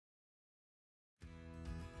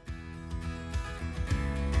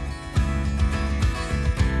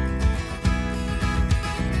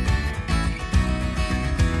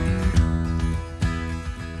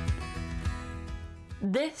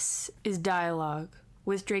This is Dialogue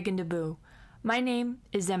with Drake and Dabu. My name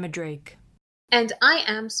is Emma Drake. And I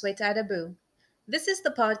am Sweta Dabu. This is the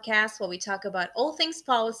podcast where we talk about all things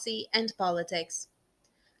policy and politics.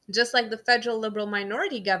 Just like the federal liberal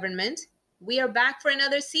minority government, we are back for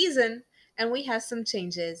another season and we have some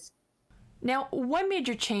changes. Now, one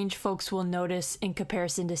major change folks will notice in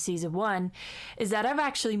comparison to season 1 is that I've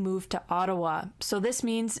actually moved to Ottawa. So this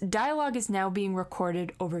means Dialogue is now being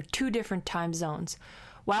recorded over 2 different time zones.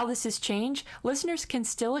 While this has changed, listeners can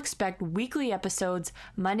still expect weekly episodes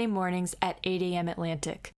Monday mornings at 8 a.m.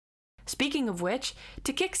 Atlantic. Speaking of which,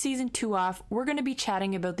 to kick season 2 off, we're going to be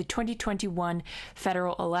chatting about the 2021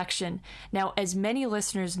 federal election. Now, as many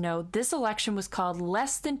listeners know, this election was called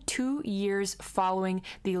less than 2 years following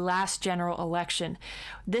the last general election.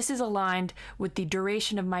 This is aligned with the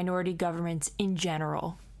duration of minority governments in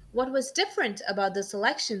general. What was different about this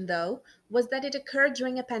election, though, was that it occurred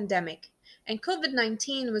during a pandemic, and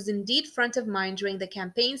COVID-19 was indeed front of mind during the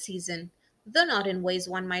campaign season, though not in ways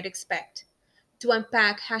one might expect. To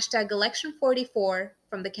unpack #Election44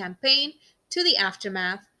 from the campaign to the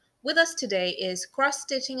aftermath, with us today is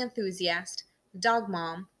cross-stitching enthusiast, dog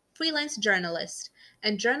mom, freelance journalist,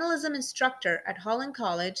 and journalism instructor at Holland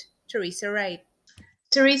College, Teresa Wright.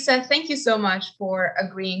 Teresa, thank you so much for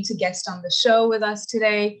agreeing to guest on the show with us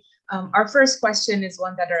today. Our first question is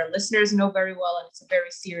one that our listeners know very well, and it's a very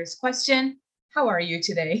serious question. How are you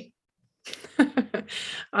today?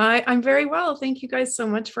 I'm very well. Thank you guys so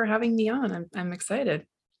much for having me on. I'm excited.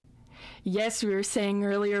 Yes, we were saying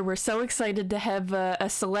earlier, we're so excited to have a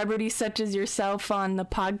celebrity such as yourself on the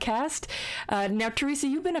podcast. Now, Teresa,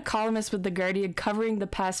 you've been a columnist with The Guardian covering the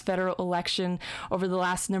past federal election over the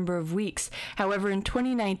last number of weeks. However, in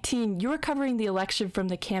 2019, you were covering the election from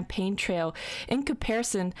the campaign trail. In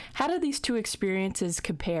comparison, how do these two experiences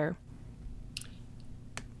compare?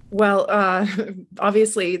 Well,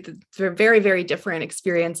 obviously, they're very, very different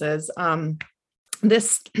experiences.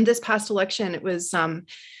 This past election, it was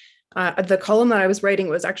the column that I was writing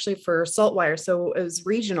was actually for Saltwire, so it was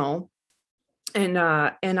regional, and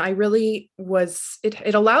I really was.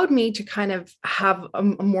 It allowed me to kind of have a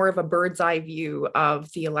more of a bird's eye view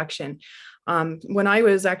of the election. When I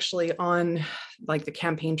was actually on like the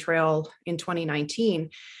campaign trail in 2019,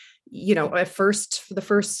 at first, for the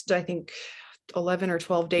first, I think, 11 or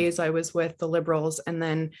 12 days I was with the Liberals, and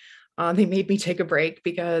then they made me take a break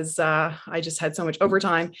because I just had so much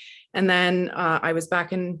overtime. And then I was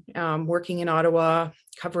back in working in Ottawa,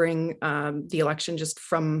 covering the election just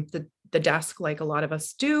from the desk, like a lot of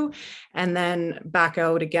us do. And then back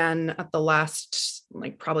out again at the last,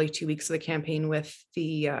 like probably 2 weeks of the campaign with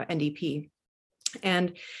the NDP.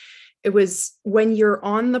 And it was when you're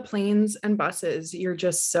on the planes and buses, you're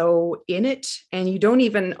just so in it, and you don't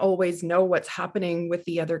even always know what's happening with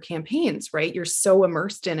the other campaigns, right? You're so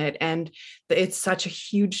immersed in it, and it's such a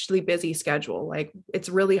hugely busy schedule. Like, it's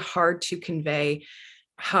really hard to convey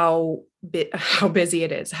how busy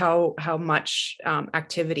it is, how much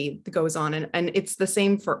activity goes on, and it's the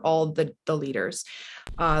same for all the leaders.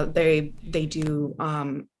 They do.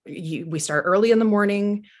 We start early in the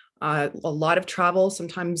morning. A lot of travel,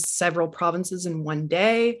 sometimes several provinces in one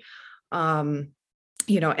day, and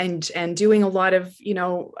doing a lot of,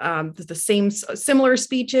 the same similar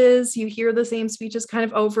speeches. You hear the same speeches kind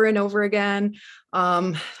of over and over again.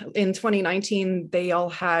 In 2019, they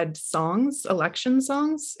all had songs, election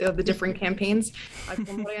songs, the different campaigns.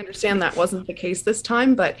 From what I understand, that wasn't the case this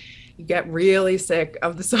time, but you get really sick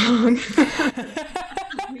of the song.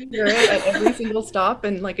 Hear it at every single stop,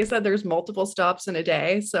 and like I said, there's multiple stops in a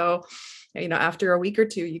day, so after a week or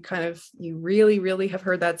two you really have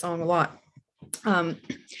heard that song a lot.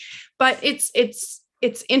 But it's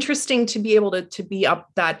interesting to be able to be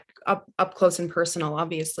up close and personal,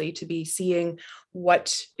 obviously, to be seeing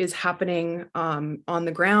what is happening on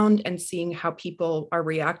the ground and seeing how people are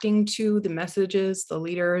reacting to the messages, the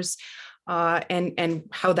leaders, and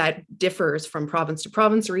how that differs from province to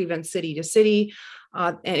province or even city to city.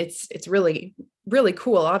 And it's really, really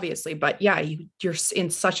cool, obviously, but yeah, you're in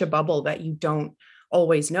such a bubble that you don't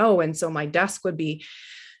always know. And so my desk would be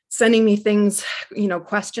sending me things,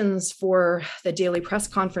 questions for the daily press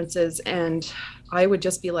conferences. And I would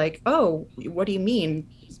just be like, oh, what do you mean?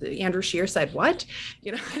 Andrew Scheer said what?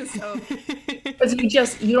 So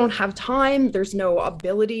because you don't have time, there's no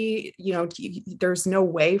ability, there's no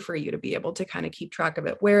way for you to be able to kind of keep track of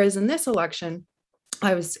it. Whereas in this election,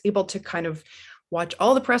 I was able to kind of watch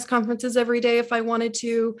all the press conferences every day if I wanted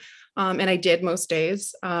to. And I did most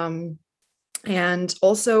days. And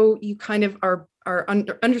also you kind of are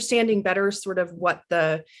understanding better sort of what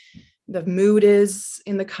the mood is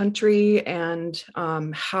in the country, and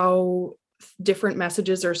how different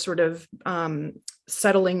messages are sort of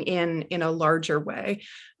settling in a larger way.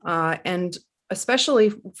 And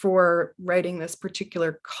especially for writing this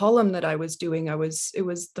particular column that I was doing,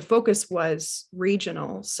 the focus was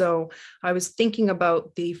regional. So I was thinking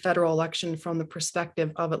about the federal election from the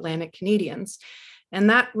perspective of Atlantic Canadians. And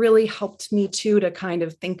that really helped me too, to kind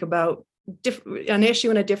of think about an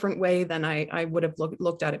issue in a different way than I would have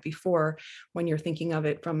looked at it before, when you're thinking of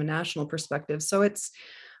it from a national perspective. So it's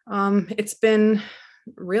been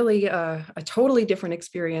really a totally different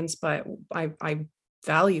experience, but I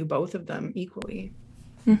value both of them equally.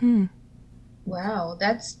 Mm-hmm. Wow,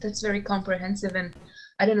 that's very comprehensive. And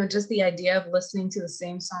I don't know, just the idea of listening to the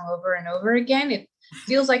same song over and over again, it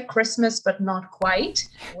feels like Christmas, but not quite,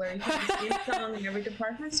 where you have the same song in every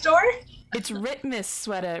department store. It's Ritmus,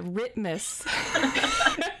 Sweta, Ritmus.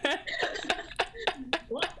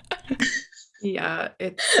 Yeah,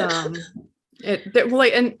 it's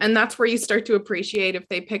and that's where you start to appreciate if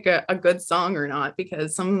they pick a good song or not,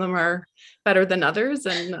 because some of them are better than others.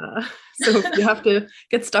 And so if you have to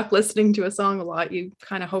get stuck listening to a song a lot, you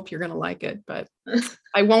kind of hope you're going to like it. But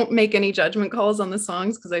I won't make any judgment calls on the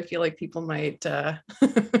songs, because I feel like people might that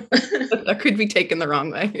could be taken the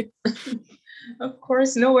wrong way. Of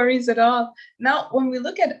course, no worries at all. Now, when we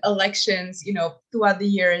look at elections, throughout the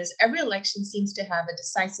years, every election seems to have a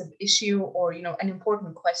decisive issue or, an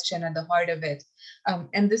important question at the heart of it.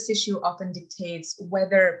 And this issue often dictates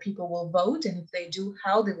whether people will vote, and if they do,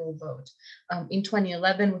 how they will vote. In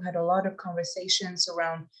 2011, we had a lot of conversations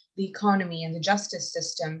around the economy and the justice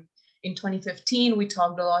system. In 2015, we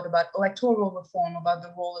talked a lot about electoral reform, about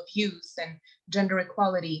the role of youth and gender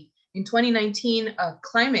equality. In 2019,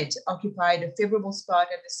 climate occupied a favorable spot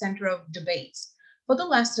at the center of debates. For the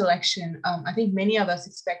last election, I think many of us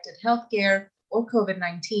expected healthcare or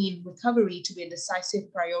COVID-19 recovery to be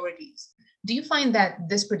decisive priorities. Do you find that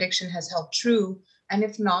this prediction has held true? And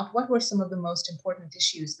if not, what were some of the most important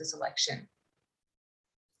issues this election?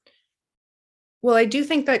 Well, I do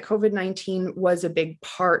think that COVID-19 was a big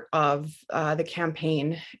part of the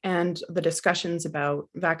campaign, and the discussions about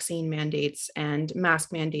vaccine mandates and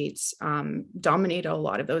mask mandates dominated a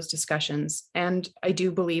lot of those discussions. And I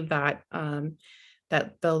do believe that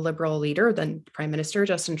that the Liberal leader, then Prime Minister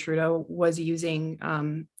Justin Trudeau, was using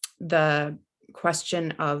the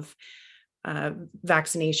question of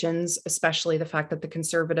vaccinations, especially the fact that the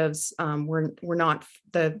Conservatives were not,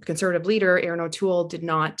 the Conservative leader, Aaron O'Toole, did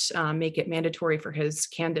not make it mandatory for his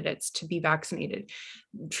candidates to be vaccinated.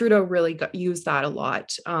 Trudeau really used that a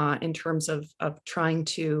lot in terms of trying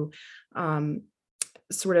to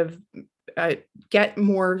sort of get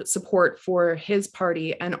more support for his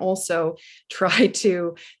party, and also try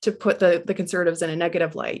to put the Conservatives in a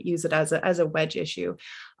negative light, use it as a wedge issue.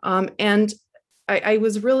 And I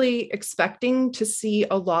was really expecting to see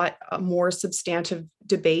a lot more substantive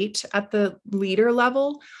debate at the leader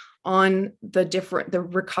level on the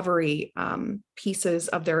recovery pieces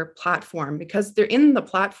of their platform, because they're in the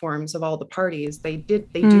platforms of all the parties. They do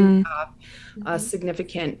have a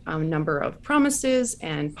significant number of promises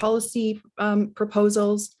and policy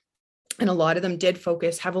proposals. And a lot of them did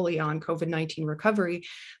focus heavily on COVID-19 recovery,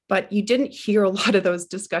 but you didn't hear a lot of those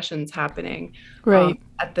discussions happening right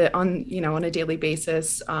on a daily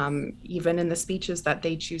basis. Even in the speeches that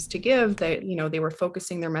they choose to give, they were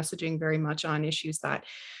focusing their messaging very much on issues that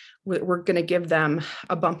were going to give them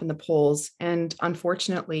a bump in the polls. And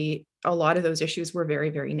unfortunately, a lot of those issues were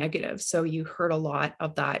very, very negative. So you heard a lot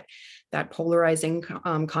of that polarizing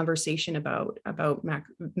conversation about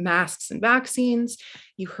masks and vaccines.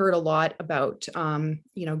 You heard a lot about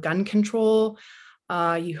gun control.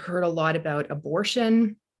 You heard a lot about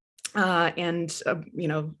abortion, and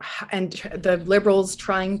the Liberals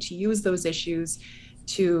trying to use those issues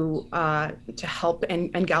to help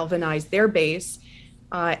and galvanize their base.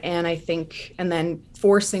 And I think, and then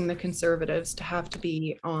forcing the Conservatives to have to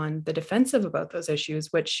be on the defensive about those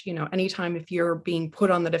issues, which, anytime if you're being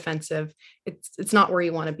put on the defensive, it's not where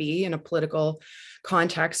you want to be in a political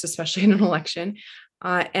context, especially in an election.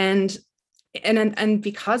 And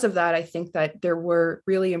because of that, I think that there were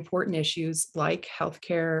really important issues like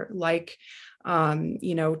healthcare, like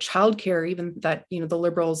childcare, even that, the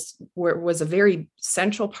Liberals was a very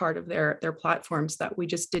central part of their platforms, that we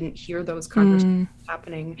just didn't hear those conversations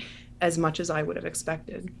happening as much as I would have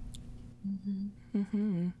expected.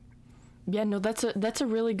 Yeah, no, that's a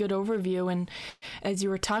really good overview. And as you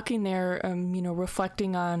were talking there,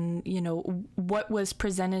 reflecting on, what was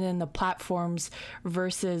presented in the platforms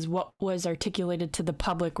versus what was articulated to the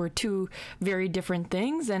public were two very different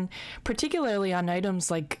things. And particularly on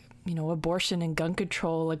items like, abortion and gun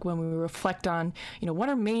control, like when we reflect on, what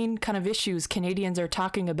are main kind of issues Canadians are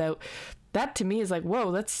talking about, that to me is like,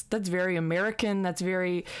 whoa, that's very American. That's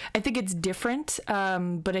very, I think it's different.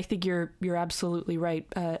 But I think you're absolutely right.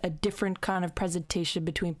 A different kind of presentation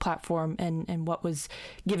between platform and what was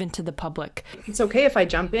given to the public. It's okay if I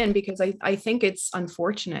jump in, because I think it's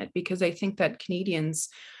unfortunate, because I think that Canadians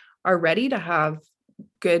are ready to have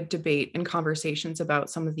good debate and conversations about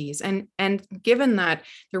some of these. And given that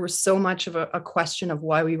there was so much of a question of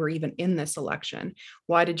why we were even in this election,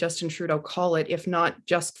 why did Justin Trudeau call it, if not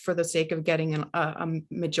just for the sake of getting a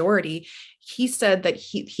majority? He said that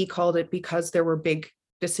he called it because there were big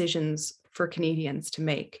decisions for Canadians to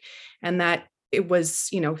make, and that it was,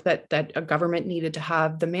 that a government needed to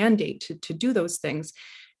have the mandate to do those things.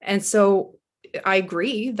 And so I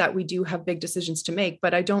agree that we do have big decisions to make,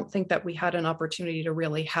 but I don't think that we had an opportunity to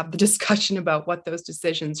really have the discussion about what those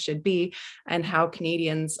decisions should be and how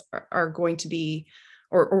Canadians are going to be,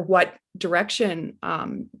 or what direction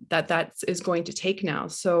that is going to take now.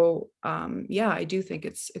 So yeah, I do think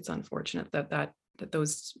it's unfortunate that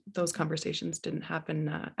those conversations didn't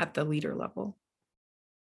happen at the leader level.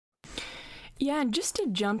 Yeah, and just to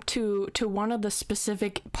jump to one of the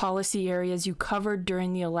specific policy areas you covered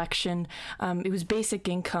during the election, it was basic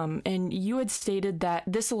income. And you had stated that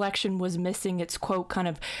this election was missing its, quote, kind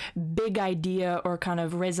of big idea or kind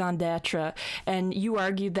of raison d'etre. And you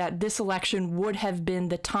argued that this election would have been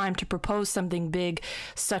the time to propose something big,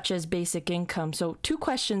 such as basic income. So 2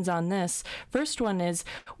 questions on this. First one is,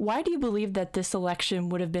 why do you believe that this election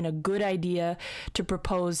would have been a good idea to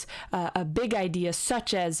propose a big idea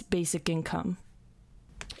such as basic income?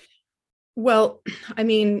 Well, I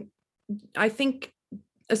mean, I think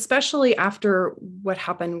especially after what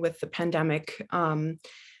happened with the pandemic,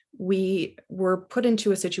 we were put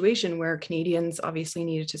into a situation where Canadians obviously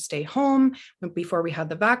needed to stay home before we had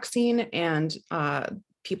the vaccine, and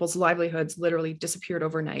people's livelihoods literally disappeared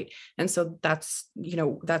overnight. And so that's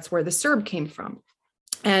where the CERB came from.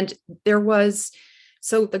 And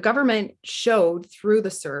so the government showed through the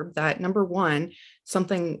CERB that, number one,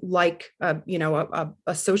 something like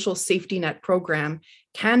a social safety net program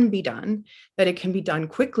can be done, that it can be done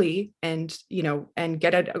quickly and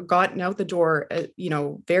gotten out the door,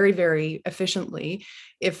 very, very efficiently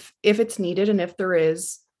if it's needed and if there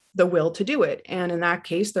is the will to do it. And in that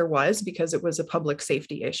case, there was, because it was a public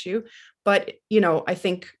safety issue. But, I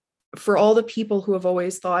think for all the people who have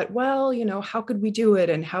always thought, well, how could we do it,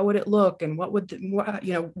 and how would it look, and what would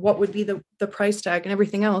be the price tag and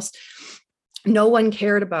everything else, no one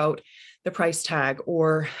cared about the price tag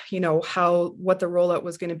or what the rollout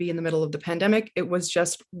was going to be in the middle of the pandemic. It was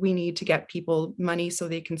just, we need to get people money so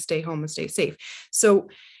they can stay home and stay safe. So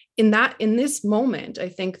in this moment, I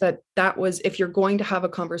think that was, if you're going to have a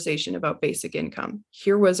conversation about basic income,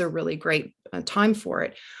 here was a really great time for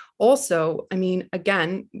it. Also, I mean,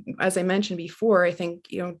 again, as I mentioned before, I think,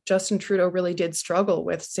 Justin Trudeau really did struggle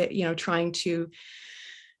with, trying to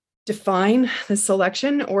define this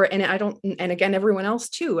election, and again, everyone else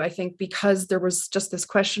too, I think, because there was just this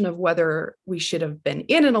question of whether we should have been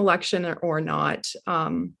in an election or not.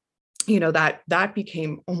 That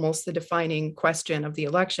became almost the defining question of the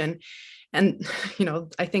election. And,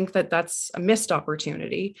 I think that's a missed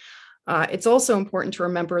opportunity. It's also important to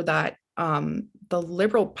remember that the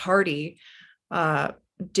Liberal Party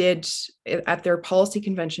did, at their policy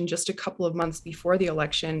convention just a couple of months before the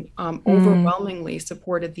election, overwhelmingly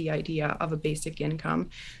supported the idea of a basic income.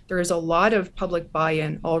 There is a lot of public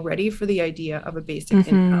buy-in already for the idea of a basic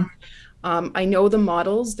income. I know the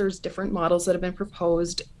models, there's different models that have been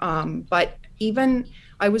proposed, but even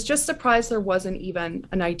I was just surprised there wasn't even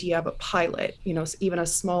an idea of a pilot, even a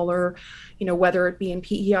smaller, whether it be in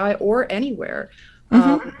PEI or anywhere.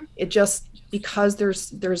 It just, because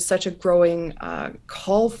there's such a growing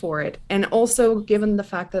call for it. And also given the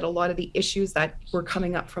fact that a lot of the issues that were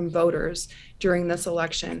coming up from voters during this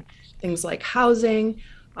election, things like housing,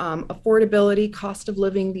 affordability, cost of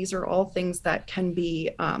living, these are all things that can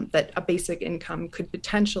be, that a basic income could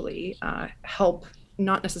potentially help,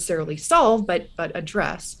 not necessarily solve, but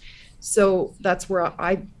address. So that's where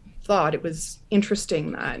I thought it was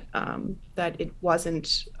interesting that it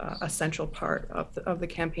wasn't a central part of the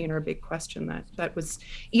campaign, or a big question that was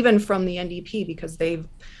even from the NDP, because they've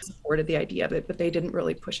supported the idea of it, but they didn't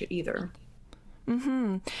really push it either.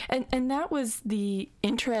 And that was the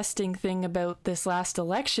interesting thing about this last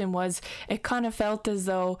election, was it kind of felt as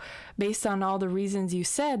though, based on all the reasons you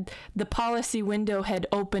said, the policy window had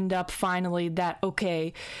opened up finally, that,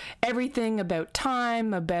 okay, everything about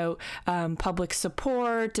time, about public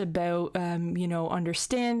support, about,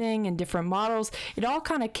 understanding and different models, it all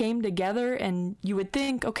kind of came together, and you would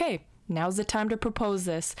think, okay, now's the time to propose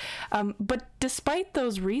this. But despite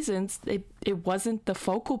those reasons, it wasn't the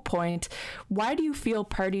focal point. Why do you feel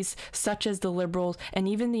parties such as the Liberals and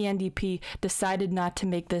even the NDP decided not to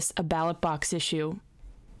make this a ballot box issue?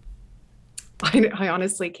 I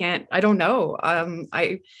honestly can't. I don't know.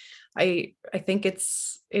 I think it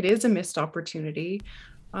is a missed opportunity,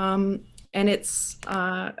 and it's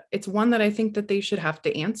one that I think that they should have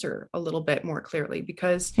to answer a little bit more clearly,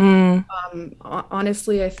 because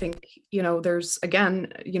honestly, I think there's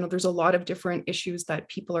a lot of different issues that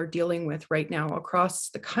people are dealing with right now across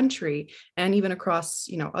the country and even across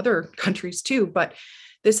other countries too. But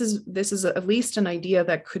this is at least an idea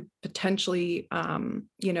that could potentially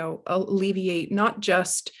alleviate not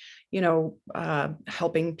just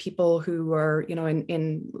helping people who are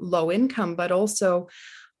in low income, but also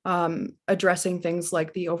addressing things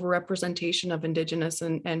like the overrepresentation of Indigenous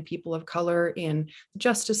and people of color in the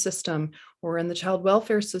justice system or in the child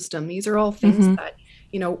welfare system. These are all things that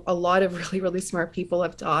a lot of really, really smart people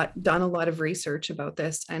have done a lot of research about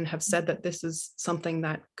this and have said that this is something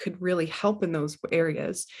that could really help in those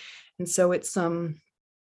areas. And so it's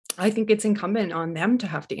I think it's incumbent on them to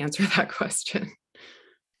have to answer that question.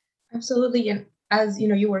 Absolutely. And as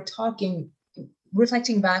you were talking,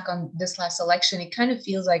 reflecting back on this last election, it kind of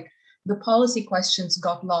feels like the policy questions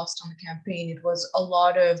got lost on the campaign. It was a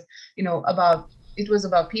lot of, about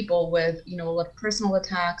people with, a lot of personal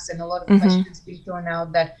attacks and a lot of questions being thrown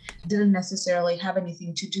out that didn't necessarily have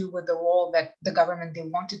anything to do with the role that the government they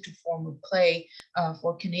wanted to form would play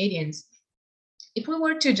for Canadians. If we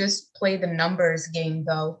were to just play the numbers game,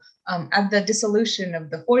 though, at the dissolution of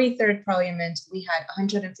the 43rd Parliament, we had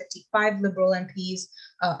 155 Liberal MPs,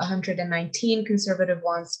 119 Conservative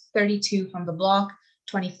ones, 32 from the Bloc,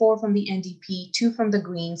 24 from the NDP, 2 from the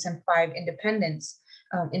Greens, and 5 Independents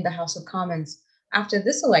in the House of Commons. After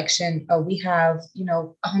this election, we have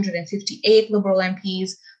 158 Liberal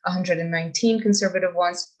MPs, 119 Conservative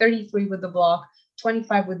ones, 33 with the Bloc,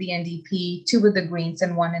 25 with the NDP, 2 with the Greens,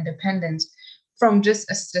 and 1 Independent. From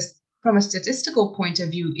a statistical point of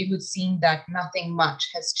view, it would seem that nothing much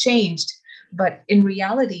has changed. But in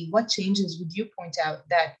reality, what changes would you point out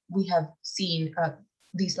that we have seen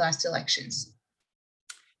these last elections?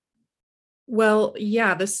 Well,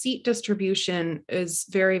 yeah, the seat distribution is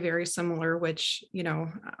very, very similar, which,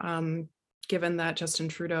 given that Justin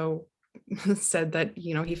Trudeau said that,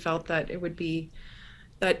 he felt that it would be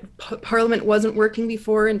that Parliament wasn't working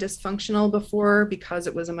before and dysfunctional before because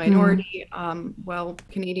it was a minority. Well,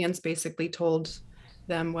 Canadians basically told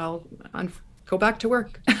them, well, go back to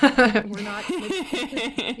work. We're not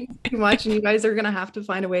too much, and you guys are going to have to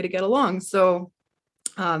find a way to get along. So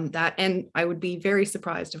and I would be very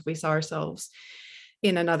surprised if we saw ourselves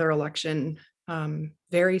in another election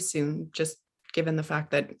very soon, just given the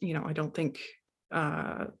fact that, I don't think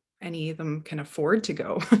any of them can afford to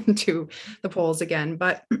go to the polls again.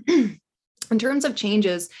 But in terms of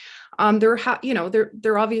changes,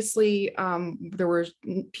 there obviously there were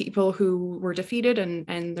people who were defeated,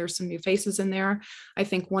 and there's some new faces in there. I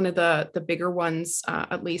think one of the bigger ones,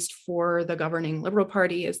 at least for the governing Liberal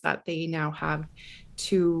Party, is that they now have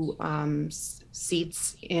 2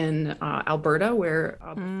 seats in Alberta, where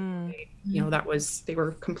they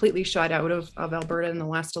were completely shut out of Alberta in the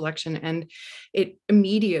last election, and it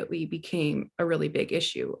immediately became a really big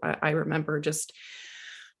issue. I remember just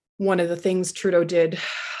one of the things Trudeau did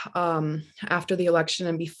after the election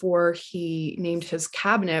and before he named his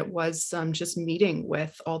cabinet was just meeting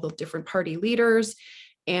with all the different party leaders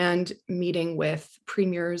and meeting with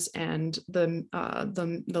premiers and the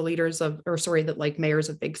leaders mayors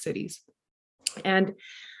of big cities. And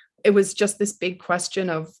it was just this big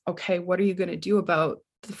question of, okay, what are you going to do about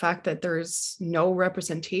the fact that there's no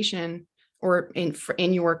representation or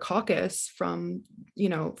in your caucus from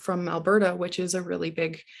Alberta, which is a really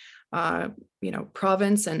big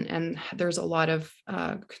province, and there's a lot of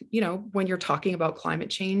when you're talking about climate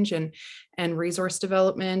change and resource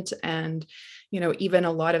development, and even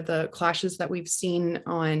a lot of the clashes that we've seen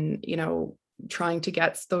on trying to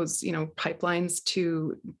get those pipelines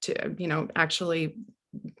to actually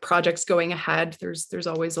projects going ahead. There's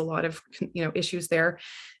always a lot of issues there.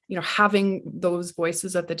 Having those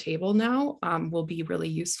voices at the table now will be really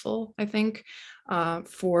useful, I think,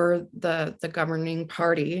 for the governing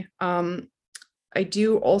party. I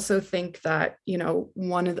do also think that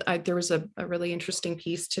there was a really interesting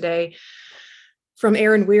piece today from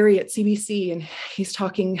Aaron Weary at CBC, and he's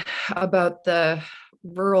talking about the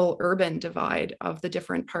rural urban divide of the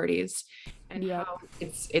different parties, and how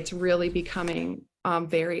it's really becoming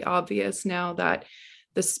very obvious now that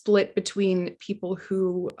the split between people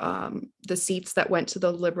who the seats that went to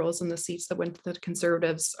the Liberals and the seats that went to the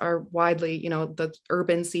Conservatives are widely, the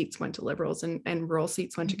urban seats went to Liberals and rural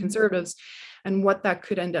seats went to Conservatives, and what that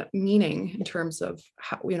could end up meaning in terms of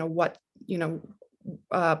how, what,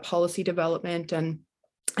 policy development and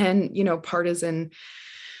partisan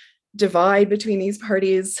divide between these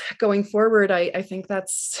parties going forward. I think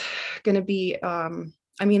that's going to be,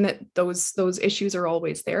 that those issues are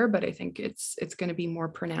always there, but I think it's going to be more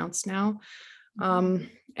pronounced now.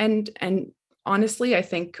 And honestly, I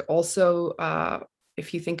think also,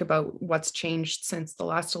 if you think about what's changed since the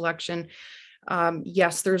last election,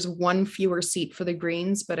 yes, there's one fewer seat for the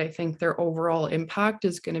Greens, but I think their overall impact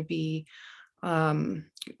is going to be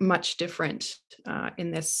much different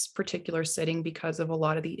in this particular sitting because of a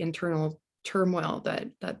lot of the internal turmoil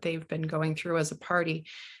that they've been going through as a party.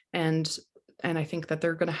 And I think that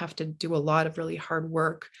they're going to have to do a lot of really hard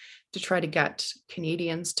work to try to get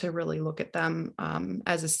Canadians to really look at them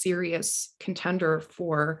as a serious contender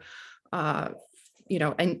for, and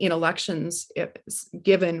in elections,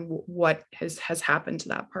 given what has happened to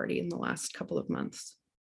that party in the last couple of months.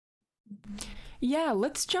 Yeah,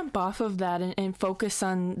 let's jump off of that and focus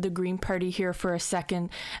on the Green Party here for a second.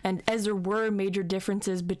 And as there were major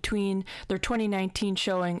differences between their 2019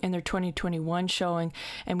 showing and their 2021 showing,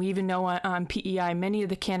 and we even know on PEI, many of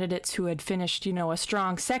the candidates who had finished, a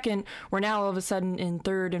strong second were now all of a sudden in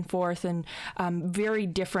third and fourth, and very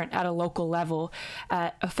different at a local level.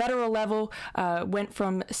 At a federal level, went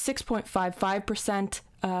from 6.55%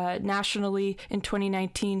 nationally in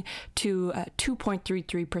 2019 to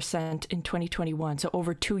 2.33% in 2021, so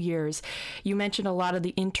over 2 years. You mentioned a lot of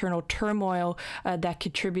the internal turmoil that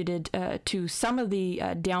contributed to some of the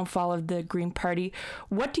downfall of the Green Party.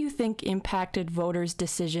 What do you think impacted voters'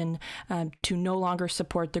 decision to no longer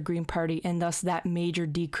support the Green Party, and thus that major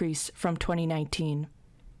decrease from 2019?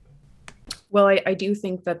 Well, I do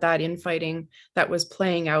think that infighting that was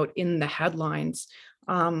playing out in the headlines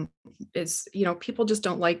is, people just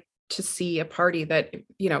don't like to see a party that,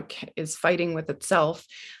 is fighting with itself.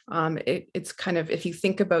 It's kind of, if you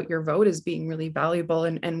think about your vote as being really valuable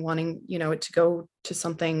and wanting, it to go to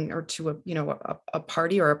something or to a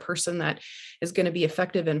party or a person that is going to be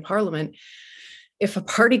effective in Parliament, if a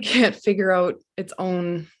party can't figure out its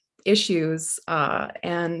own issues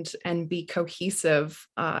and be cohesive,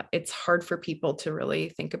 it's hard for people to really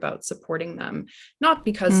think about supporting them. Not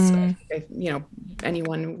because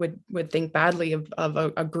anyone would think badly of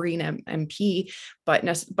a Green MP, but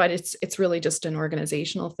it's really just an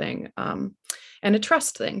organizational thing and a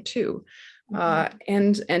trust thing too.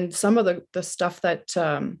 And some of the stuff that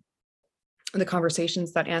the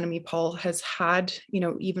conversations that Annamie Paul has had,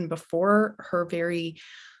 even before her very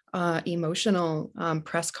emotional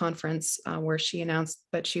press conference where she announced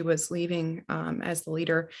that she was leaving as the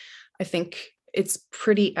leader, I think it's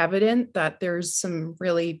pretty evident that there's some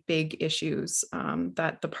really big issues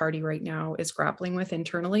that the party right now is grappling with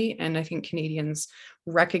internally. And I think Canadians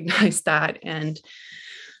recognize that. And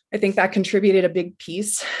I think that contributed a big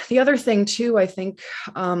piece. The other thing too, I think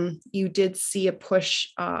you did see a push,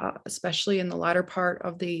 especially in the latter part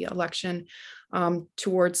of the election,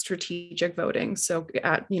 towards strategic voting. So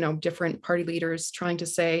at, different party leaders trying to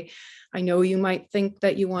say, I know you might think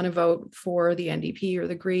that you want to vote for the NDP or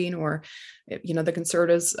the Green or, the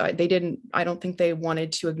Conservatives. I don't think they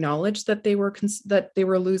wanted to acknowledge that they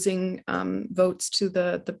were losing votes to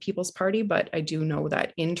the People's Party, but I do know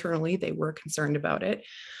that internally they were concerned about it.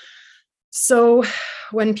 So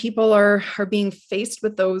when people are being faced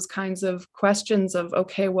with those kinds of questions of,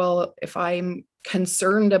 okay, well, if I'm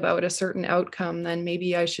concerned about a certain outcome, then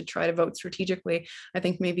maybe I should try to vote strategically. I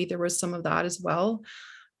think maybe there was some of that as well.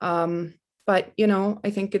 But, I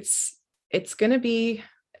think it's going to be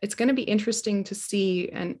interesting to see,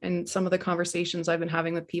 and some of the conversations I've been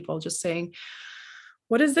having with people just saying,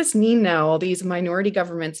 what does this mean now? All these minority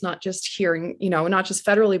governments, not just here, not just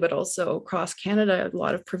federally, but also across Canada, a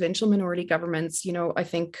lot of provincial minority governments, I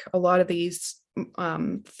think a lot of these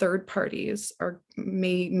third parties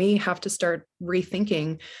may have to start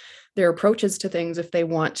rethinking their approaches to things if they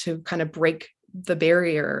want to kind of break the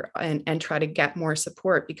barrier and try to get more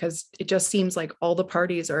support, because it just seems like all the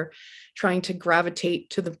parties are trying to gravitate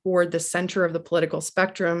toward the center of the political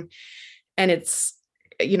spectrum. And it's,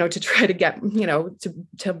 to try to get,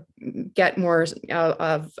 to get more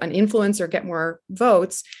of an influence or get more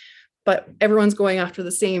votes, but everyone's going after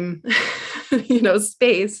the same,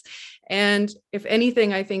 space. And if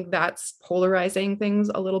anything, I think that's polarizing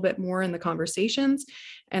things a little bit more in the conversations.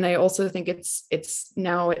 And I also think it's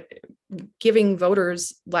now giving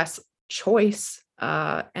voters less choice.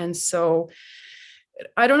 And so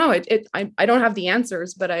I don't know. I don't have the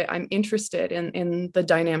answers, but I'm interested in the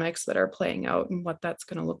dynamics that are playing out and what that's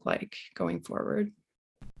going to look like going forward.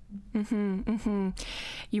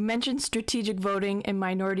 You mentioned strategic voting and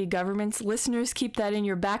minority governments. Listeners, keep that in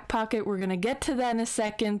your back pocket. We're going to get to that in a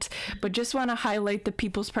second, but just want to highlight the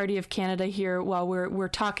People's Party of Canada here while we're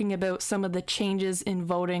talking about some of the changes in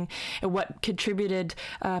voting and what contributed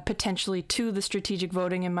potentially to the strategic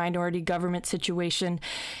voting and minority government situation.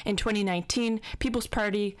 In 2019, People's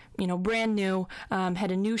Party, brand new,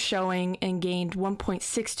 had a new showing and gained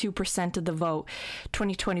 1.62% of the vote.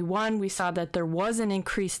 2021, we saw that there was an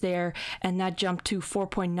increase there, and that jumped to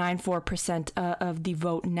 4.94% of the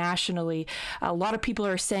vote nationally. A lot of people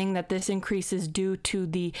are saying that this increase is due to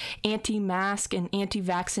the anti-mask and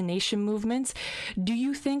anti-vaccination movements. Do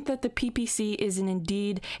you think that the PPC is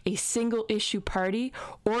indeed a single issue party,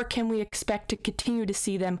 or can we expect to continue to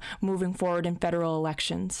see them moving forward in federal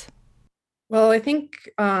elections? Well, I think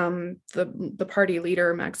the party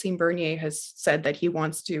leader, Maxime Bernier, has said that he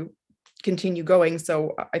wants to continue going.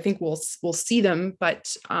 So I think we'll see them,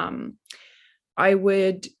 but I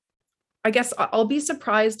guess I'll be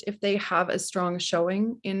surprised if they have a strong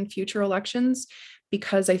showing in future elections,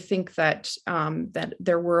 because I think that that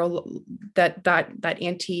there were that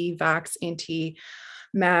anti-vax,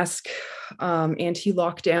 anti-mask,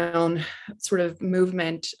 anti-lockdown sort of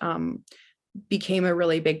movement became a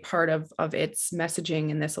really big part of its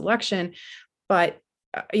messaging in this election. But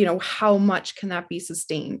how much can that be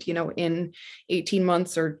sustained, in 18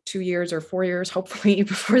 months or 2 years or 4 years, hopefully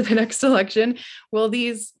before the next election? Will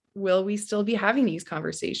we still be having these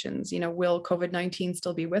conversations? Will COVID-19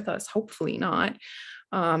 still be with us? Hopefully not.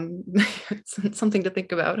 It's something to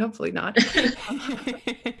think about. Hopefully not.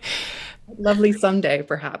 Lovely someday,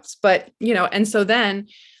 perhaps. But, and so then,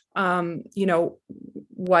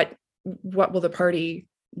 what will the party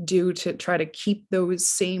do to try to keep those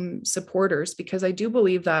same supporters? Because I do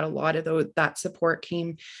believe that a lot of that support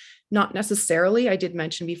came not necessarily, I did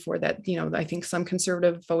mention before that, I think some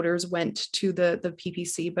conservative voters went to the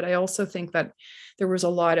PPC, but I also think that there was a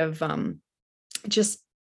lot of just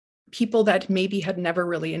people that maybe had never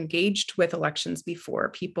really engaged with elections before,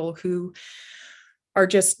 people who are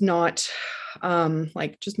just not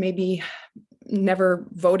just maybe never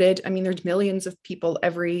voted. I mean, there's millions of people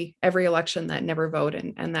every election that never vote,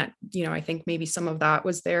 and that, I think maybe some of that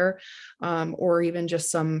was there, or even just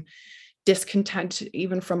some discontent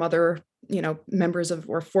even from other, members of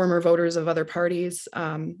or former voters of other parties.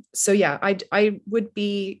 So yeah, I would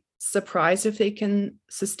be surprised if they can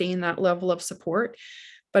sustain that level of support.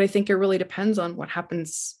 But I think it really depends on what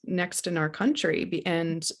happens next in our country.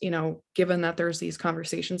 And, given that there's these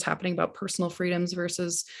conversations happening about personal freedoms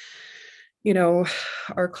versus,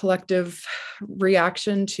 our collective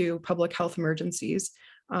reaction to public health emergencies,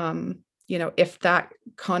 if that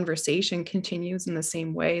conversation continues in the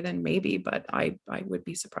same way, then maybe, but I would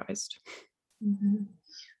be surprised. Mm-hmm.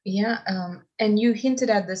 Yeah, and you hinted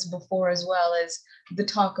at this before as well, as the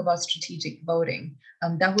talk about strategic voting.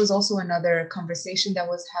 That was also another conversation that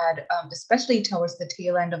was had, especially towards the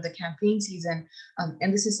tail end of the campaign season.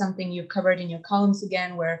 And this is something you covered in your columns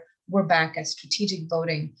again, where we're back at strategic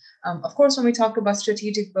voting. Of course, when we talk about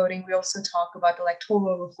strategic voting, we also talk about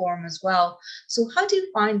electoral reform as well. So how do you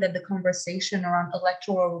find that the conversation around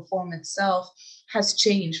electoral reform itself has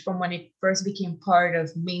changed from when it first became part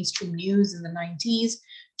of mainstream news in the 90s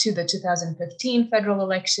to the 2015 federal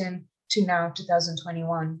election to now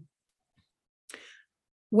 2021?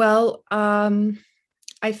 Well,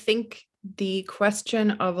 I think the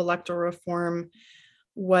question of electoral reform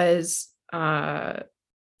was,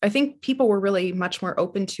 I think people were really much more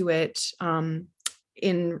open to it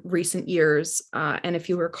in recent years. And if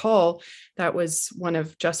you recall, that was one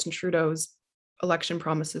of Justin Trudeau's election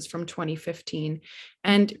promises from 2015.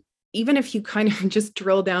 And even if you kind of just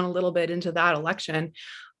drill down a little bit into that election,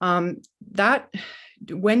 that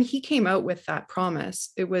when he came out with that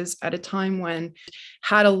promise, it was at a time when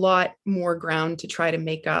had a lot more ground to try to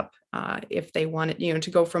make up if they wanted, to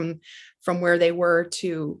go from where they were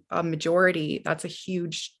to a majority. That's a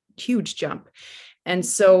huge jump. And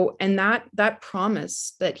so, and that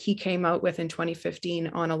promise that he came out with in 2015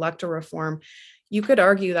 on electoral reform, you could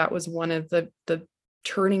argue that was one of the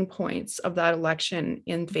turning points of that election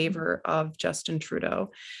in favor of Justin Trudeau.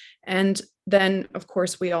 And then, of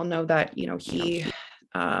course, we all know that,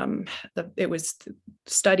 it was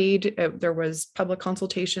studied, there was public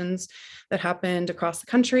consultations that happened across the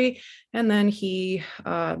country. And then he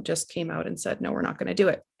just came out and said, no, we're not going to do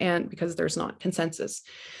it. And because there's not consensus.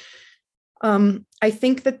 I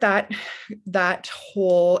think that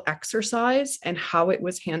whole exercise and how it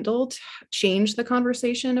was handled changed the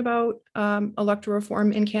conversation about electoral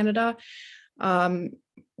reform in Canada.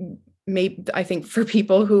 Maybe I think for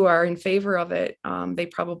people who are in favor of it, they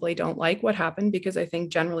probably don't like what happened, because I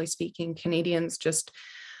think generally speaking, Canadians just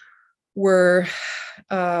were.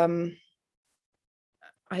 You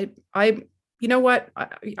know what?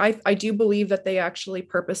 I do believe that they actually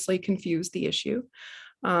purposely confused the issue.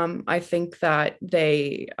 I think that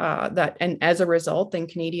and as a result, then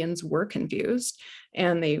Canadians were confused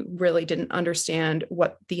and they really didn't understand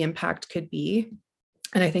what the impact could be.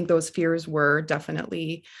 And I think those fears were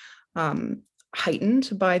definitely heightened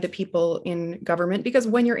by the people in government, because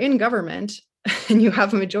when you're in government and you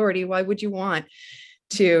have a majority, why would you want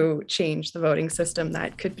to change the voting system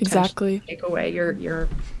that could potentially take away your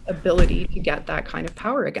ability to get that kind of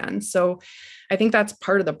power again? So I think that's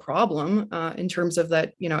part of the problem in terms of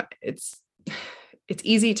that, it's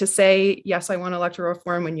easy to say, yes, I want electoral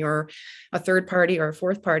reform when you're a third party or a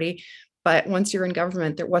fourth party. But once you're in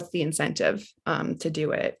government, what's the incentive to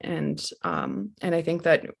do it? And I think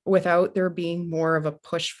that without there being more of a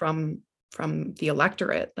push from the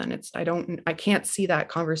electorate, then I can't see that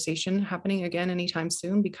conversation happening again anytime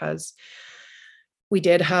soon, because we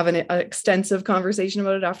did have an extensive conversation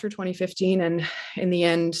about it after 2015, and in the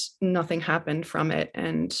end, nothing happened from it.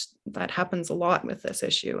 And that happens a lot with this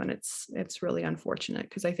issue, and it's really unfortunate,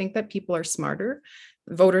 because I think that people are smarter.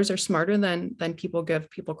 Voters are smarter than people give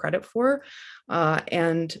people credit for,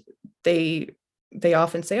 and they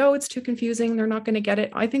often say, oh, it's too confusing, they're not going to get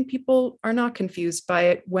it. I think people are not confused by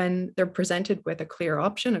it when they're presented with a clear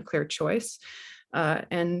option, a clear choice.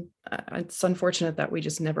 And it's unfortunate that we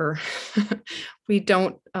just never, we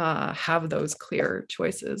don't have those clear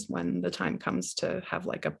choices when the time comes to have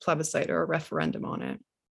like a plebiscite or a referendum on it.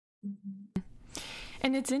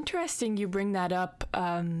 And it's interesting you bring that up,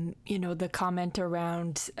 the comment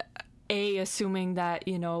around assuming that,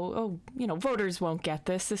 voters won't get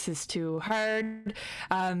this. This is too hard,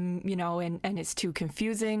 and it's too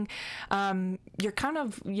confusing. You're kind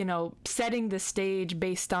of, setting the stage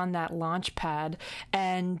based on that launch pad.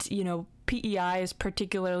 And, PEI is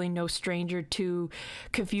particularly no stranger to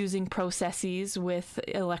confusing processes with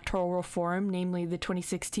electoral reform, namely the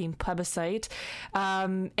 2016 plebiscite.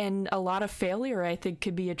 And a lot of failure, I think,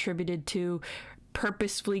 could be attributed to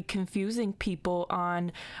purposefully confusing people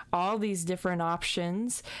on all these different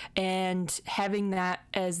options and having that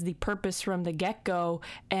as the purpose from the get-go.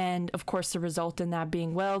 And of course, the result in that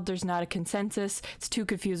being, well, there's not a consensus. It's too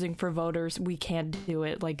confusing for voters. We can't do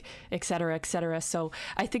it, like, et cetera, et cetera. So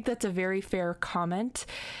I think that's a very fair comment.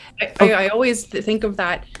 I always think of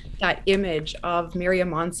that image of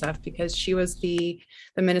Miriam Monsef, because she was the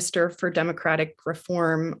Minister for Democratic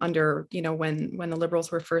Reform under, when the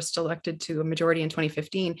Liberals were first elected to a majority in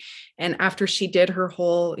 2015. And after she did her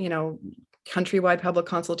whole, countrywide public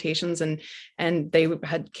consultations and they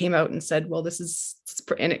had came out and said, well,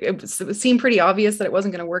 it seemed pretty obvious that it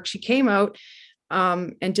wasn't going to work. She came out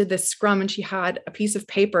and did this scrum, and she had a piece of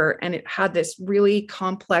paper and it had this really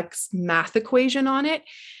complex math equation on it.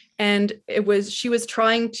 And she was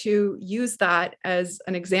trying to use that as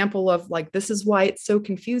an example of like, this is why it's so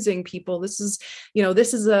confusing, people. This is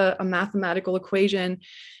a mathematical equation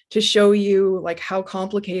to show you like how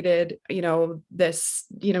complicated, this,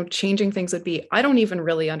 changing things would be. I don't even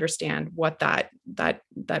really understand what that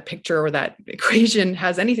picture or that equation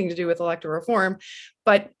has anything to do with electoral reform,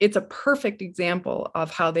 but it's a perfect example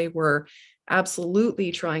of how they were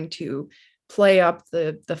absolutely trying to play up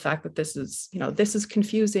the fact that this is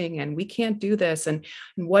confusing and we can't do this, and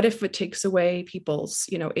what if it takes away people's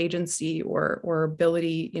agency or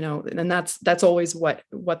ability, and that's always what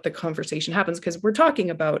the conversation happens, because we're talking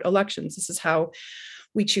about elections. This is how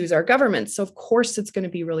we choose our government. So of course it's going to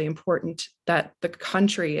be really important that the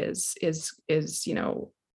country is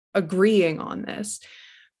agreeing on this,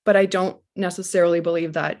 but I don't necessarily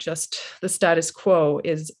believe that just the status quo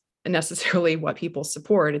is necessarily what people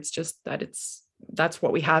support. It's just that that's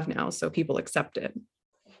what we have now, so people accept it.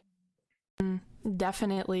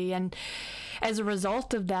 Definitely. And as a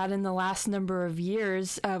result of that, in the last number of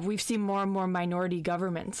years, we've seen more and more minority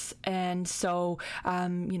governments. And so,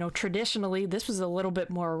 traditionally, this was a little bit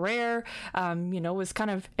more rare, it was kind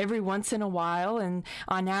of every once in a while. And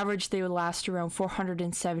on average, they would last around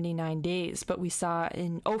 479 days. But we saw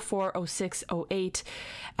in 04, 06, 08,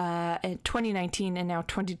 in 2019, and now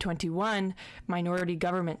 2021, minority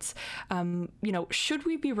governments. Should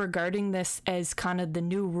we be regarding this as kind of the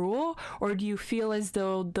new rule, or do you feel as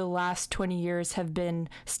though the last 20 years have been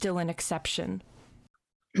still an exception?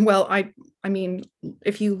 Well, I mean,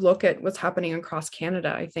 if you look at what's happening across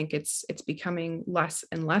Canada, I think it's becoming less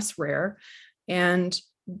and less rare. And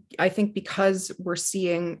I think because we're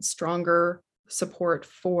seeing stronger support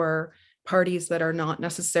for parties that are not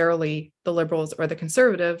necessarily the Liberals or the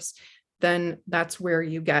Conservatives, then that's where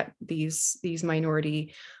you get these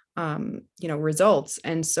minority results.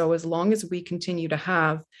 And so as long as we continue to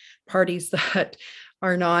have parties that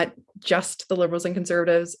are not just the Liberals and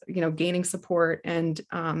Conservatives, gaining support and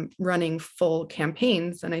running full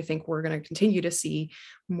campaigns, then I think we're going to continue to see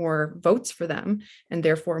more votes for them and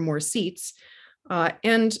therefore more seats.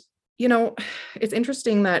 And it's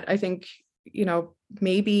interesting that I think,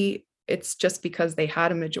 maybe it's just because they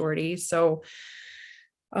had a majority. So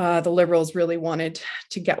the Liberals really wanted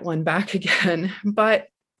to get one back again. But,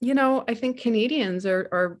 I think Canadians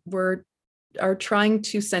are trying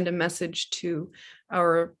to send a message to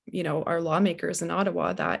our lawmakers in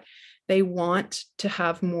Ottawa that they want to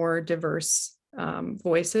have more diverse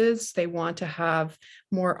voices. They want to have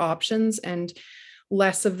more options and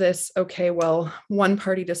less of this, okay, well, one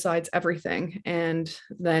party decides everything. And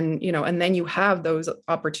then you have those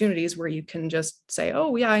opportunities where you can just say,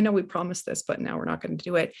 oh yeah, I know we promised this, but now we're not going to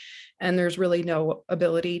do it. And there's really no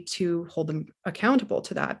ability to hold them accountable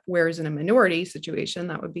to that. Whereas in a minority situation,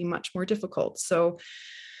 that would be much more difficult. So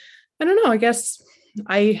I don't know, I guess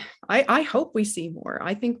I hope we see more.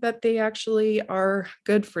 I think that they actually are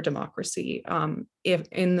good for democracy if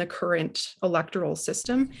in the current electoral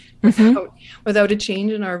system. Without a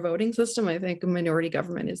change in our voting system, I think a minority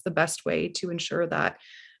government is the best way to ensure that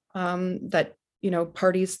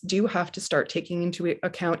parties do have to start taking into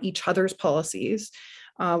account each other's policies,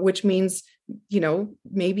 which means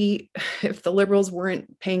maybe if the Liberals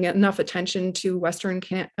weren't paying enough attention to Western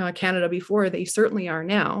Canada before, they certainly are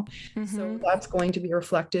now. So that's going to be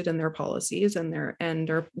reflected in their policies and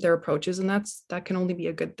their approaches, and that can only be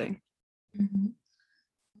a good thing.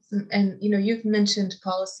 And you've mentioned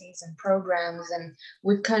policies and programs, and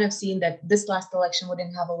we've kind of seen that this last election we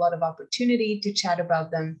didn't have a lot of opportunity to chat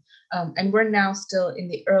about them. And we're now still in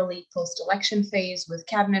the early post-election phase with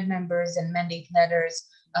cabinet members and mandate letters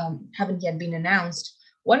haven't yet been announced.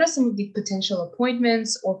 What are some of the potential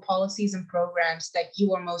appointments or policies and programs that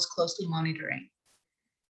you are most closely monitoring?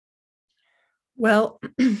 Well,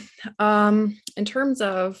 in terms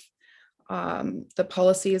of the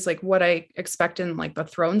policies, like what I expect in like the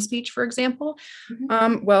throne speech, for example.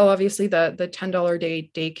 Well, obviously the $10 a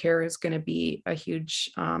day daycare is going to be a huge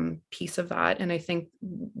piece of that. And I think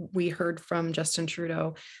we heard from Justin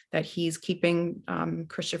Trudeau that he's keeping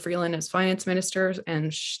Chrystia Freeland as finance minister,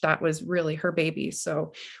 and that was really her baby.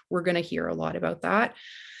 So we're going to hear a lot about that.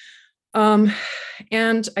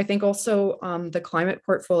 And I think also the climate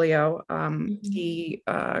portfolio, the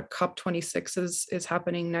COP26 is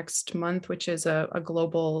happening next month, which is a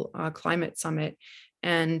global climate summit,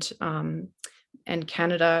 and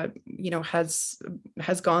Canada, has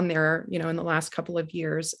gone there, in the last couple of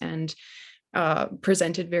years and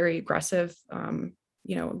presented very aggressive,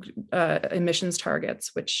 emissions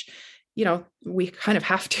targets, which we kind of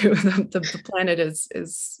have to. The planet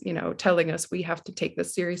is telling us we have to take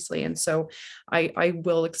this seriously, and so I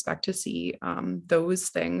will expect to see those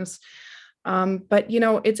things. But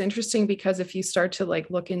it's interesting because if you start to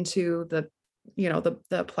look into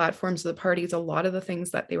the platforms of the parties, a lot of the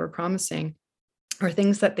things that they were promising are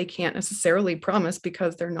things that they can't necessarily promise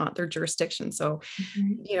because they're not their jurisdiction. So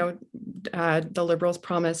the Liberals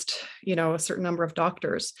promised a certain number of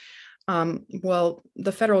doctors. Well,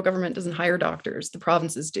 the federal government doesn't hire doctors, the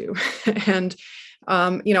provinces do. And,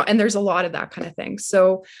 and there's a lot of that kind of thing.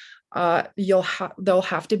 So there'll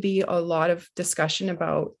have to be a lot of discussion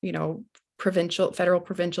about, federal,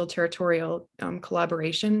 provincial, territorial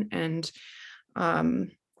collaboration. And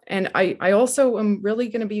I also am really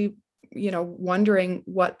going to be, wondering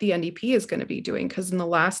what the NDP is going to be doing, because in the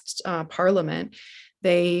last parliament,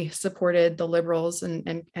 they supported the Liberals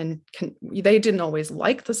and they didn't always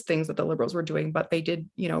like the things that the Liberals were doing, but they did,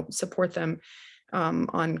 support them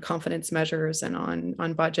on confidence measures and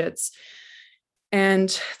on budgets.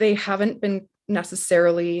 And they haven't been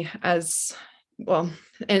necessarily as well.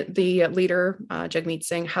 And the leader, Jagmeet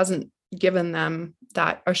Singh, hasn't given them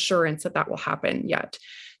that assurance that will happen yet.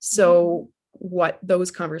 So what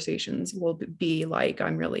those conversations will be like,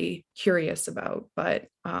 I'm really curious about. But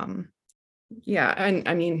yeah, and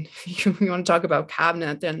I mean, you want to talk about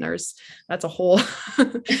cabinet, then that's a whole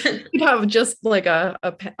you'd have just like a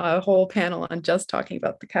whole panel on just talking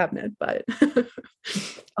about the cabinet, but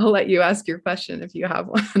I'll let you ask your question if you have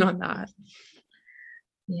one on that.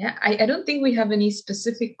 Yeah, I don't think we have any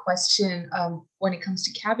specific question when it comes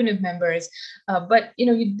to cabinet members, but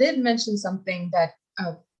you did mention something that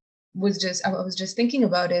I was just thinking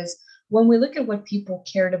about is when we look at what people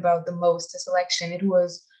cared about the most this election, it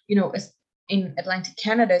was, in Atlantic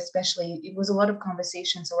Canada especially, it was a lot of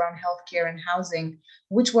conversations around healthcare and housing,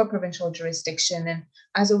 which were provincial jurisdiction. And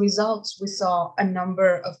as a result, we saw a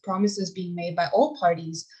number of promises being made by all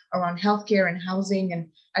parties around healthcare and housing. And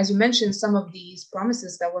as you mentioned, some of these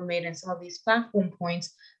promises that were made and some of these platform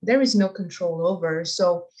points, there is no control over.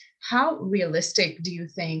 So how realistic do you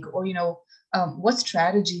think, or, what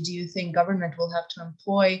strategy do you think government will have to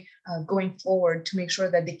employ going forward to make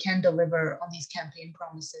sure that they can deliver on these campaign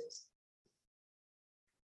promises?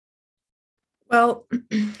 Well,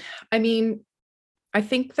 I mean, I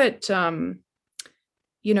think that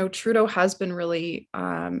Trudeau has been really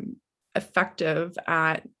effective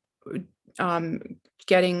at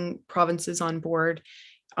getting provinces on board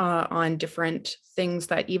on different things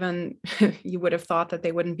that even you would have thought that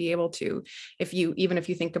they wouldn't be able to. If you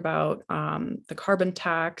think about the carbon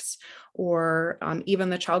tax or even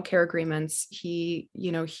the childcare agreements, he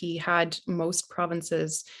had most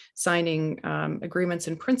provinces signing agreements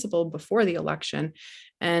in principle before the election.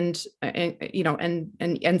 And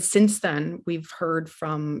since then, we've heard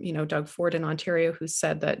from, Doug Ford in Ontario, who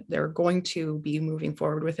said that they're going to be moving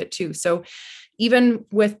forward with it too. So even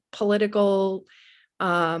with political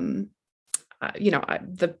the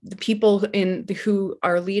people who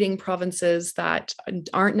are leading provinces that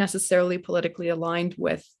aren't necessarily politically aligned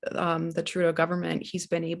with the Trudeau government, he's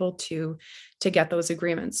been able to get those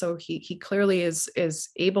agreements. So he clearly is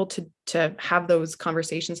able to have those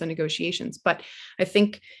conversations and negotiations. But I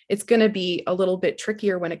think it's going to be a little bit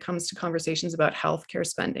trickier when it comes to conversations about healthcare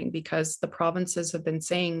spending, because the provinces have been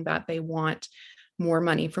saying that they want more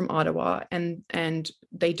money from Ottawa, and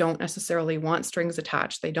they don't necessarily want strings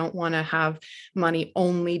attached. They don't want to have money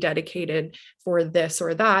only dedicated for this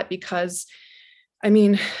or that, because, I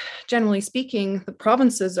mean, generally speaking, the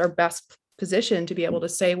provinces are best positioned to be able to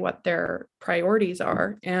say what their priorities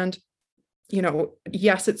are. And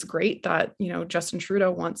yes, it's great that, Justin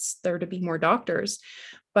Trudeau wants there to be more doctors,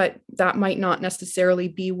 but that might not necessarily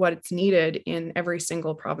be what's needed in every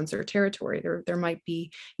single province or territory. There might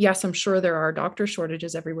be, yes, I'm sure there are doctor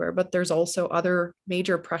shortages everywhere, but there's also other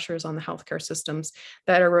major pressures on the healthcare systems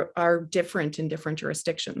that are different in different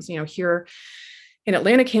jurisdictions. Here in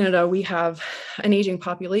Atlantic Canada, we have an aging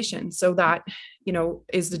population. So that,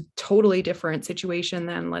 is a totally different situation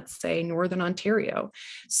than, let's say, Northern Ontario.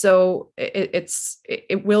 So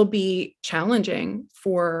it will be challenging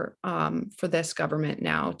for this government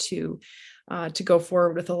now to go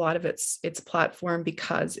forward with a lot of its platform,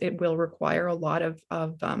 because it will require a lot of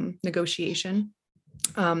negotiation.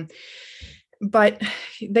 But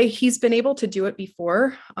he's been able to do it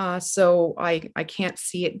before. So I can't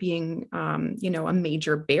see it being, a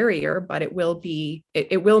major barrier, but it will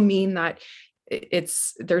mean that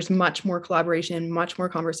there's much more collaboration, much more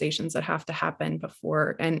conversations that have to happen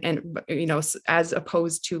before. And as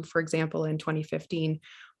opposed to, for example, in 2015,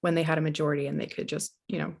 when they had a majority and they could just,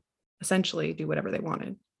 essentially do whatever they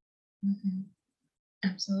wanted. Mm-hmm.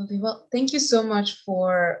 Absolutely. Well, thank you so much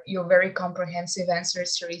for your very comprehensive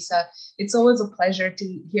answers, Teresa. It's always a pleasure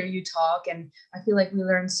to hear you talk, and I feel like we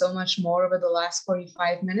learned so much more over the last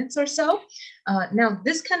 45 minutes or so. Now,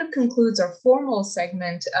 this kind of concludes our formal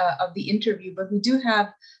segment of the interview, but we do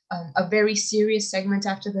have a very serious segment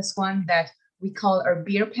after this one that we call our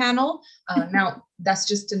beer panel. Now, that's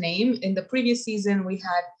just a name. In the previous season, we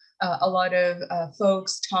had a lot of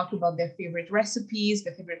folks talk about their favorite recipes,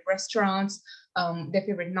 their favorite restaurants, their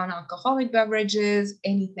favorite non-alcoholic beverages,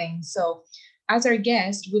 anything. So as our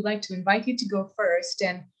guest, we'd like to invite you to go first.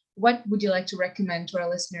 And what would you like to recommend to our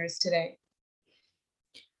listeners today?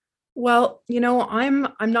 Well, I'm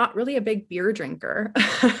not really a big beer drinker,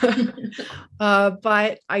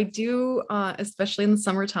 but I do, especially in the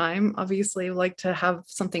summertime, obviously like to have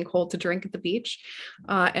something cold to drink at the beach.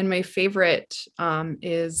 And my favorite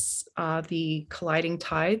is the Colliding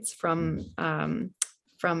Tides from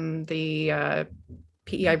the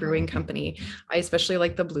PEI Brewing Company. I especially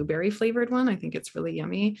like the blueberry flavored one. I think it's really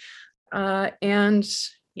yummy. And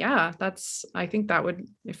yeah, I think that would,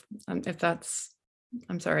 if that's,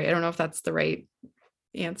 I'm sorry, I don't know if that's the right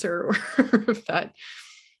answer or if that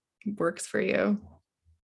works for you.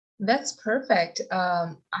 That's perfect.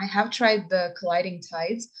 I have tried the Colliding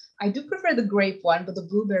Tides. I do prefer the grape one, but the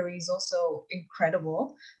blueberry is also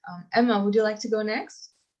incredible. Emma, would you like to go next?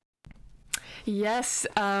 Yes,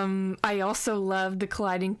 I also love the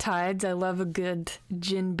Colliding Tides. I love a good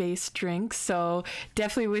gin-based drink, so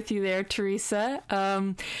definitely with you there, Teresa.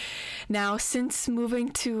 Now, since moving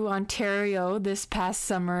to Ontario this past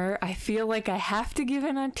summer, I feel like I have to give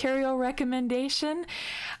an Ontario recommendation.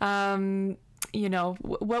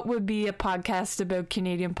 what would be a podcast about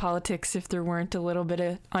Canadian politics if there weren't a little bit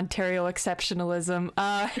of Ontario exceptionalism?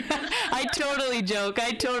 I totally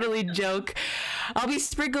joke. I'll be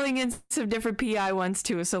sprinkling in some different PI ones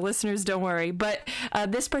too, so listeners, don't worry. But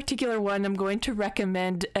this particular one, I'm going to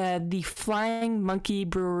recommend the Flying Monkey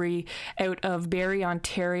Brewery out of Barrie,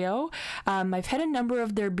 Ontario. I've had a number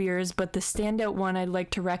of their beers, but the standout one I'd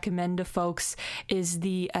like to recommend to folks is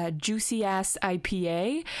the Juicy Ass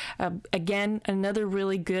IPA. Again, another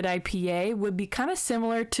really good IPA. Would be kind of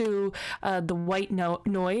similar to the White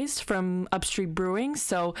Noise from Upstreet Brewing.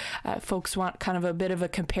 So folks want kind of a bit of a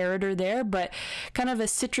comparator there, but kind of a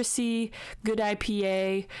citrusy, good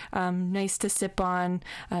IPA, nice to sip on,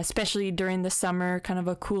 especially during the summer, kind of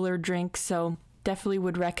a cooler drink. So definitely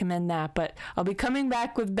would recommend that. But I'll be coming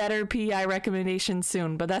back with better PI recommendations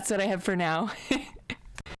soon, but that's what I have for now.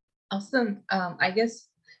 Awesome. I guess,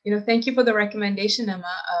 thank you for the recommendation,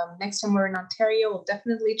 Emma. Next time we're in Ontario, we'll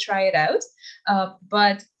definitely try it out.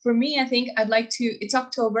 But for me, I think it's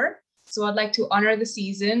October, so I'd like to honor the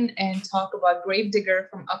season and talk about Gravedigger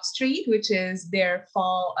from Upstreet, which is their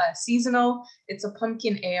fall seasonal. It's a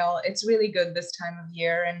pumpkin ale. It's really good this time of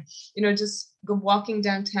year. And, just walking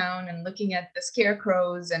downtown and looking at the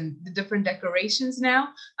scarecrows and the different decorations now,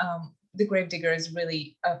 the Gravedigger is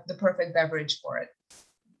really the perfect beverage for it.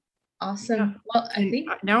 Awesome. Yeah. Well, I think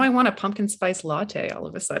now I want a pumpkin spice latte all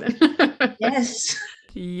of a sudden. Yes.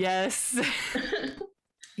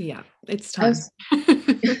 Yeah, it's time.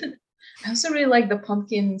 I also really like the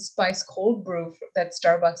pumpkin spice cold brew that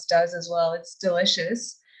Starbucks does as well. It's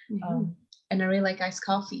delicious. Mm-hmm. And I really like iced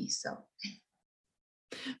coffee. So.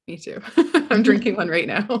 Me too. I'm drinking one right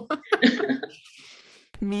now.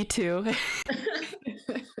 Me too.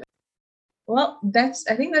 Well,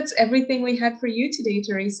 I think that's everything we had for you today,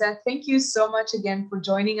 Teresa. Thank you so much again for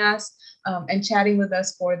joining us and chatting with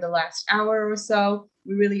us for the last hour or so.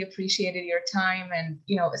 We really appreciated your time, and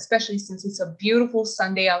especially since it's a beautiful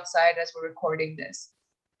Sunday outside as we're recording this.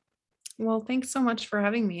 Well, thanks so much for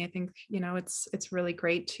having me. I think it's really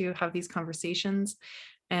great to have these conversations,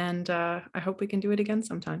 and I hope we can do it again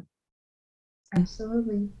sometime.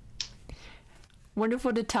 Absolutely.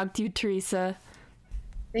 Wonderful to talk to you, Teresa.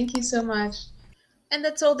 Thank you so much. And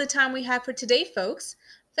that's all the time we have for today, folks.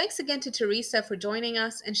 Thanks again to Teresa for joining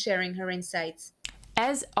us and sharing her insights.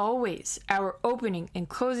 As always, our opening and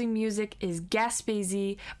closing music is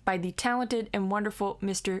Gaspésie by the talented and wonderful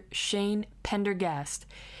Mr. Shane Pendergast.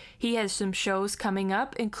 He has some shows coming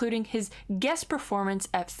up, including his guest performance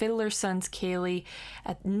at Fiddler Sons Cayley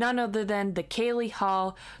at none other than the Cayley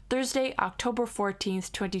Hall, Thursday, October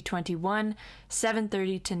 14th, 2021,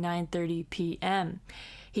 7:30 to 9:30 p.m.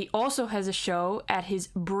 He also has a show at his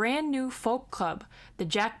brand new folk club, the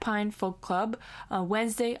Jack Pine Folk Club,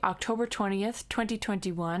 Wednesday, October 20th,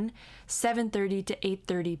 2021, 7:30 to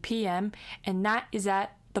 8:30 p.m., and that is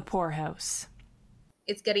at the Poorhouse.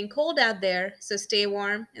 It's getting cold out there, so stay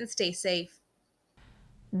warm and stay safe.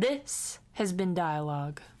 This has been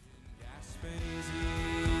Dialogue. Gaspésie.